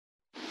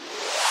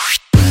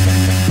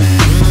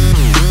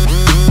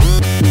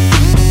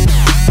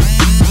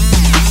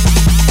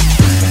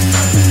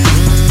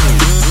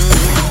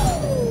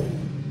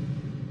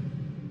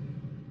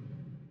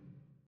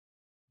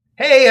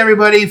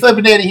everybody, Flip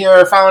and Danny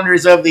here,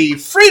 founders of the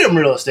Freedom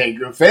Real Estate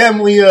Group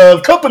family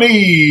of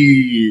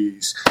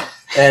companies.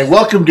 And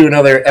welcome to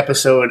another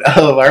episode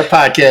of our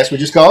podcast,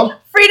 which is called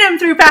Freedom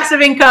Through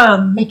Passive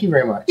Income. Thank you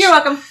very much. You're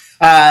welcome.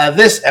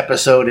 This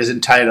episode is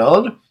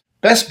entitled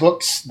Best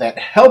Books That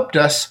Helped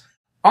Us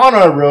on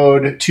Our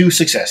Road to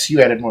Success.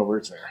 You added more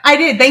words there. I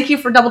did. Thank you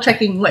for double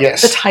checking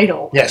the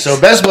title. Yeah, so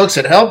best books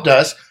that helped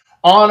us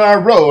on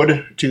our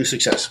road to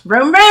success.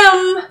 Vroom,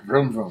 vroom.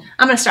 Vroom, vroom.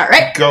 I'm going to start,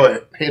 right? Go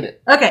ahead. Hit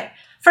it. Okay.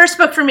 First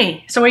book for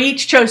me. So we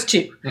each chose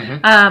two.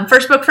 Mm-hmm.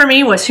 First book for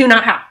me was Who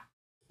Not How.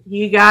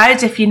 You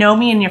guys, if you know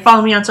me and you're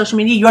following me on social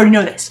media, you already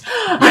know this.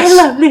 Yes. I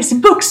love this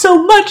book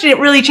so much, and it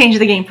really changed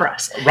the game for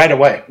us. Right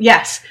away.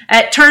 Yes.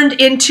 It turned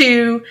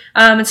into,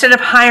 instead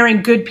of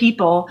hiring good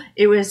people,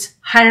 it was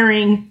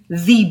hiring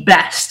the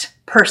best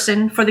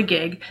person for the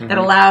gig that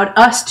allowed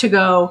us to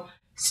go,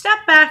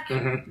 step back.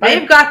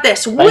 They've got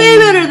this way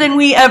better than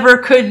we ever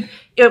could.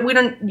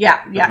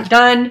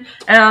 Done.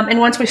 And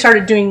once we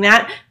started doing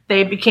that,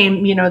 they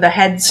became, the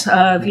heads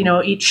of,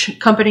 each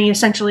company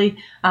essentially.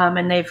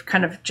 And they've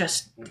kind of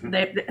just,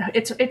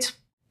 it's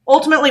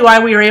ultimately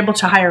why we were able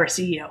to hire a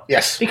CEO.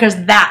 Yes.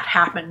 Because that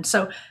happened.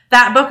 So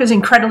that book is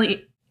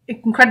incredibly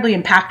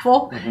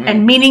impactful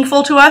and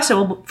meaningful to us. It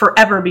will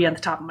forever be on the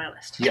top of my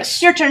list.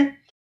 Yes. Your turn.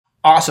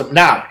 Awesome.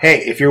 Now,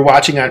 hey, if you're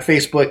watching on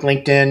Facebook,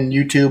 LinkedIn,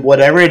 YouTube,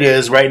 whatever it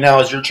is, right now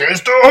is your chance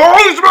to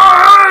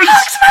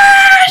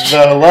smash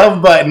the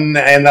love button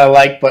and the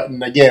like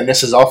button. Again,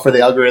 this is all for the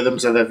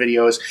algorithms of the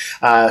videos.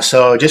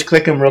 So just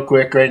click them real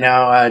quick right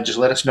now. Just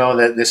let us know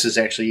that this is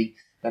actually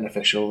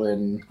beneficial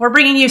and we're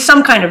bringing you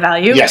some kind of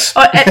value. Yes.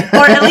 Or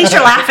at least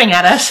you're laughing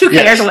at us. Who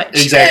cares which?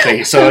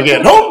 Exactly. So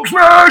again,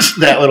 smash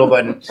that little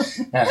button.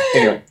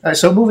 Anyway,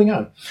 so moving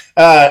on.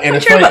 And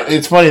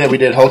it's funny that we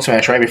did Hulk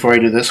Smash right before I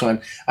do this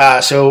one.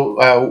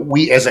 So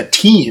we as a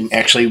team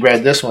actually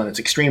read this one. It's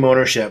Extreme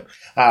Ownership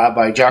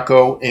by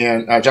Jocko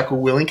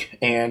Willink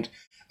and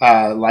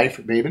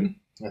Leif Babin.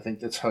 I think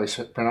that's how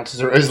he pronounces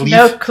it.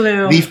 No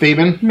clue. Leif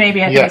Babin.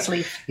 Maybe I think it's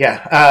Leif.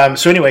 Yeah.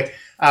 So anyway,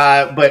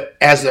 but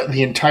as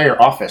the entire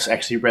office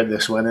actually read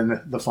this one,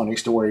 and the funny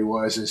story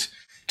is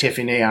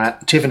Tiffany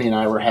and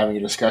I were having a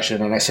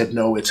discussion, and I said,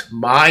 no, it's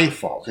my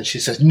fault. And she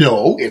says,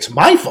 no, it's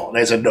my fault. And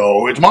I said,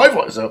 no, it's my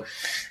fault. So,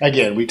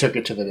 again, we took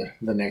it to the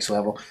next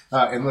level.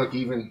 And look,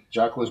 even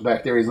Jocko's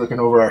back there. He's looking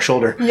over our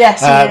shoulder.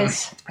 Yes, he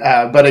is.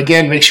 But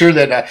again, make sure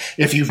that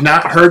if you've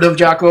not heard of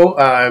Jocko,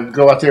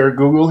 go out there and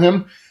Google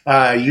him.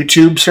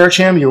 YouTube search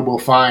him. You will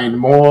find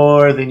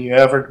more than you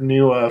ever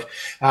knew of.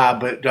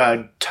 But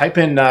type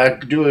in,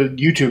 do a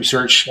YouTube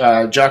search,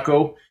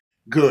 Jocko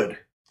Good.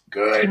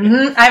 Good.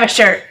 I have a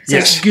shirt. It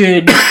says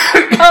good.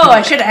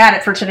 I should have had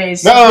it for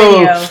today's video.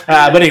 video.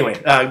 But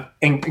anyway,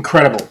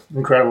 incredible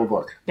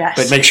book. Yes.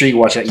 But make sure you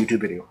watch that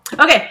YouTube video.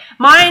 Okay.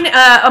 Mine,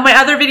 my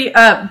other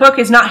video book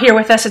is not here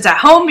with us. It's at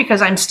home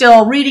because I'm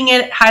still reading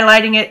it,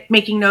 highlighting it,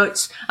 making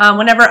notes.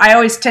 Whenever I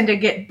always tend to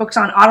get books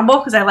on Audible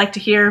because I like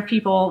to hear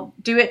people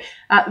do it,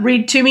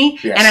 read to me.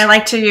 Yes. And I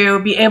like to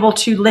be able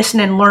to listen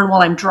and learn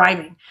while I'm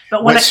driving.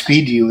 But what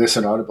speed do you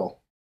listen Audible?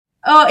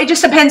 Oh, it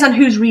just depends on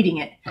who's reading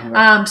it.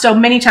 So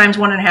many times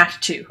 1.5 to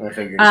 2. I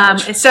figured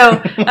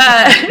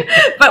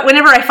but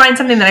whenever I find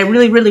something that I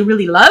really, really,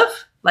 really love,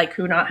 like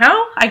Who Not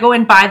How, I go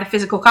and buy the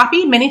physical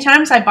copy. Many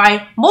times I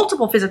buy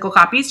multiple physical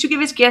copies to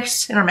give as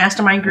gifts in our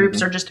mastermind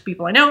groups or just to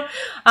people I know.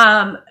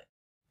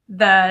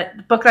 The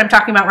book that I'm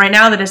talking about right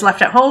now that is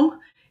left at home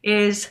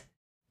is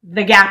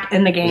The Gap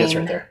in the Gain. Yes,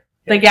 right there.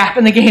 The Gap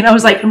and the Gain. I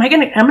was like, I'm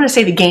going to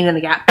say The Gain and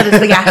the Gap, but it's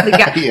The Gap and the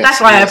Gap.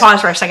 That's why I paused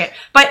for a second.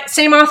 But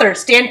same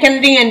authors, Dan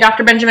Kennedy and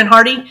Dr. Benjamin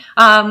Hardy,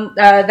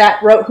 that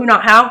wrote Who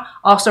Not How,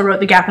 also wrote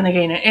The Gap and the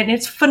Gain. And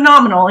it's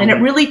phenomenal. And it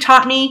really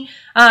taught me,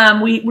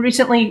 we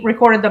recently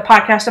recorded the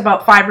podcast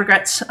about 5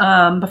 regrets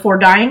before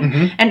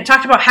dying. And it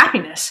talked about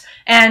happiness.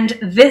 And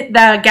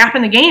the Gap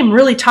in the Gain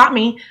really taught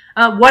me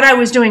what I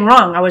was doing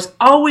wrong. I was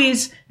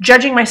always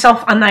judging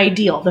myself on the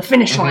ideal, the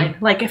finish line.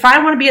 Like, if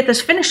I want to be at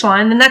this finish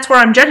line, then that's where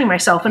I'm judging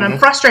myself, and I'm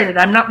frustrated.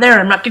 I'm not there.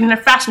 I'm not getting there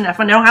fast enough.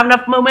 I don't have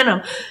enough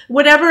momentum.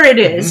 Whatever it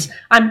is,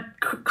 I'm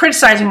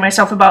criticizing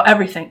myself about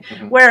everything,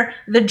 where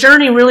the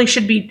journey really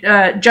should be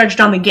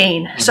judged on the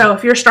gain. So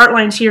if your start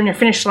line is here and your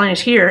finish line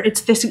is here,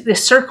 it's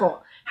this circle.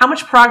 How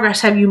much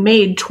progress have you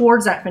made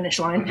towards that finish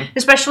line?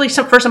 Especially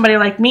for somebody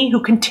like me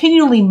who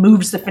continually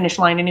moves the finish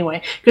line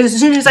anyway. Because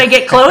as soon as I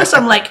get close,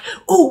 I'm like,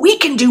 oh, we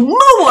can do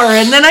more.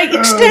 And then I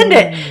extend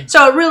it.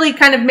 So it really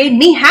kind of made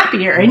me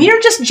happier. And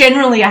you're just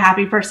generally a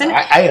happy person.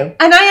 I am.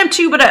 And I am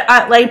too, but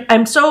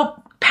I'm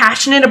so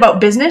passionate about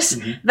business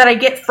that I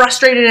get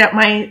frustrated at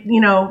my,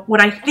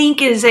 what I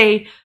think is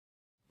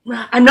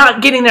I'm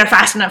not getting there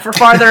fast enough or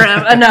farther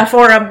enough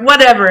or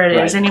whatever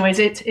it is. Anyways,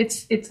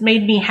 it's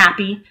made me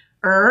happy.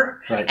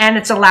 And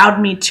it's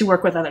allowed me to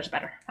work with others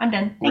better. I'm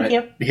done. Thank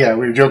you. Yeah,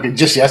 we were joking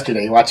just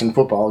yesterday watching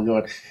football,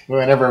 going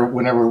whenever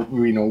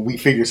we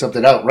figure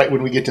something out, right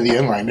when we get to the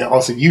end line, all of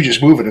a sudden you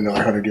just move it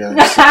another 100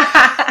 yards.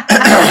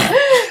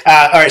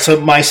 All right,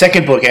 so my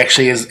second book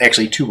is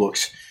 2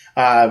 books.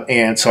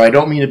 And so I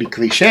don't mean to be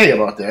cliche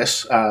about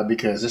this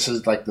because this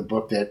is like the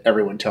book that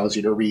everyone tells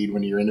you to read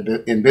when you're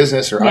in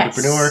business or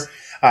entrepreneur.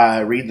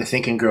 Read The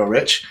Think and Grow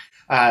Rich.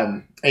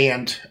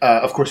 And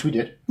of course we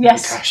did.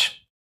 Yes. Gosh.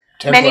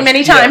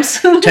 Many times.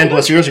 10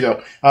 plus years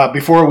ago,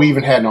 before we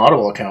even had an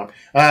Audible account.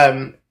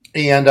 But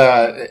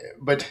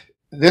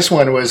this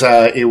one was,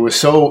 it was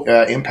so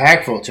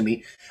impactful to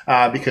me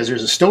because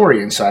there's a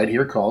story inside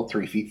here called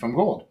 3 Feet from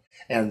Gold.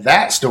 And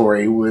that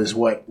story was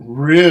what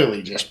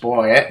really just,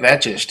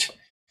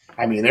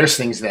 I mean, there's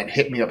things that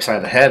hit me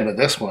upside the head, but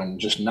this one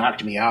just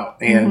knocked me out.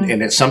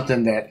 And it's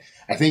something that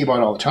I think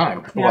about all the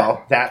time. Yeah.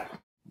 Well, that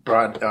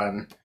brought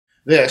on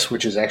this,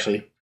 which is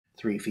actually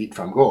 3 Feet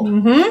from Gold.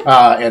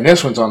 And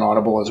this one's on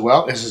Audible as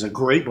well. This is a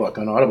great book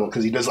on Audible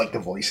because he does like the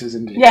voices.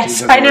 And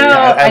yes, I know.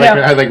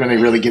 I like when they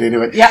really get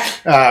into it. Yeah.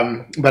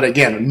 But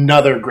again,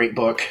 another great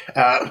book.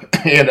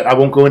 And I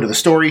won't go into the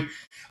story.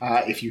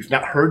 If you've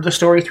not heard the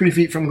story, 3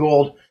 Feet from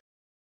Gold,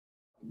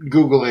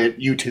 Google it,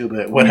 YouTube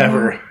it,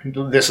 whatever.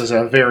 This is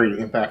a very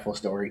impactful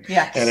story.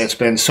 Yes. And it's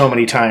been so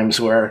many times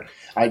where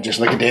I just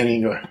look at Danny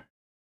and go,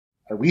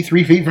 are we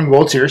 3 feet from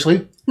gold?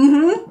 Seriously?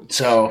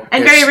 So,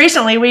 and very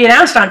recently, we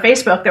announced on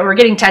Facebook that we're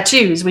getting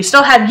tattoos. We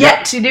still have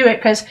yet to do it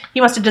because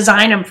he wants to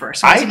design them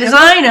first. Once you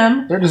design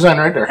them, they're designed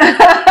right there.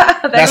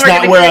 That's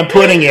not where I'm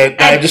putting it.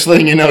 I'm just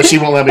letting you know she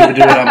won't let me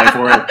do it on my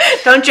forehead.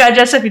 Don't judge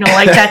us if you don't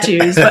like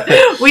tattoos. But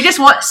we just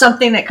want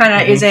something that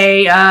kind of is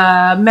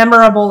a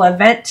memorable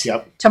event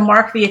to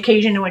mark the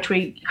occasion in which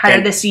we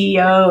hired the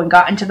CEO and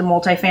got into the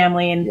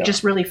multifamily and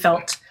just really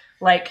felt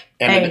like,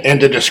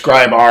 and to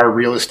describe our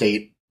real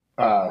estate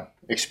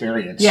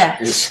experience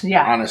is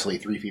honestly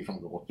 3 feet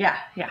from gold. Yeah.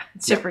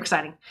 It's super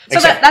exciting. So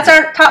that's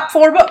our top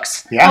 4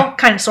 books. Yeah. Well,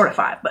 kind of sort of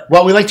 5. But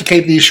well, we like to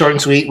keep these short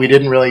and sweet. We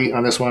didn't really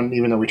on this one,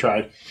 even though we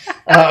tried.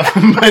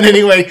 But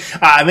anyway,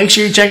 make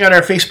sure you check out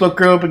our Facebook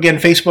group. Again,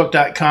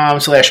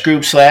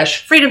 facebook.com/group/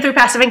 Freedom Through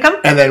Passive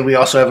Income. And then we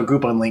also have a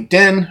group on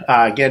LinkedIn.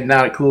 Again,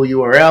 not a cool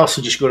URL,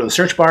 so just go to the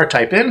search bar,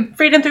 type in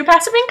Freedom Through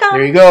Passive Income.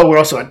 There you go. We're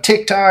also on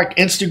TikTok,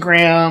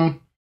 Instagram,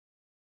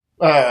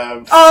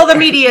 all the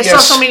media,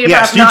 social media.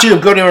 Yes,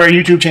 YouTube. Go to our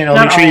YouTube channel.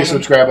 Make sure you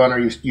subscribe on our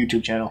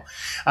YouTube channel.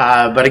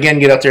 But again,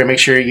 get out there. Make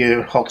sure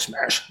you Hulk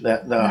smash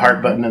the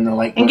heart button and the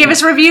like button. And give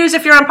us reviews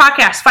if you're on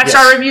podcasts.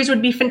 5-star reviews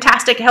would be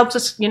fantastic. It helps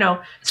us,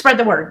 spread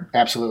the word.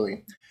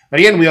 Absolutely.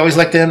 But again, we always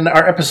like to end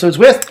our episodes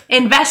with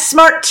invest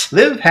smart,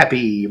 live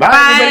happy.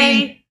 Bye,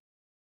 everybody.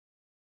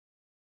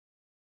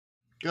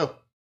 Go.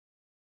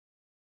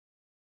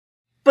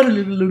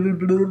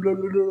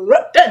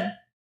 Done.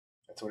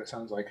 That's what it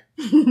sounds like.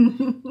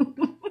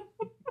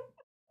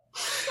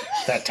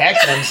 That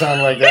tax doesn't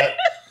sound like that.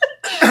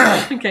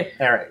 Okay.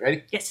 All right.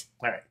 Ready? Yes.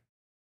 All right.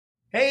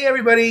 Hey,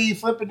 everybody.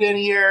 Flip it in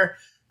here.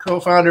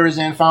 Co-founders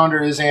and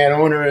founders and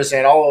owners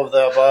and all of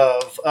the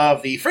above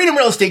of the Freedom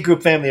Real Estate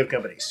Group family of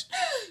companies.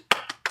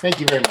 Thank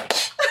you very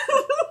much.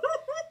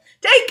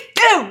 Take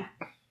 2.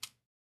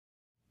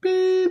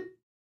 Beep.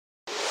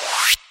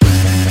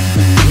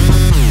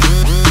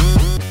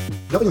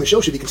 Nothing in the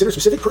show should be considered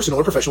specific, personal,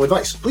 or professional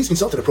advice. Please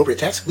consult an appropriate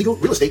tax, legal,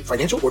 real estate,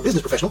 financial, or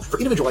business professional for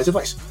individualized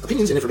advice.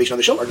 Opinions and information on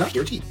the show are not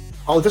guaranteed.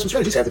 All investment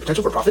strategies have the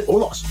potential for profit or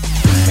loss.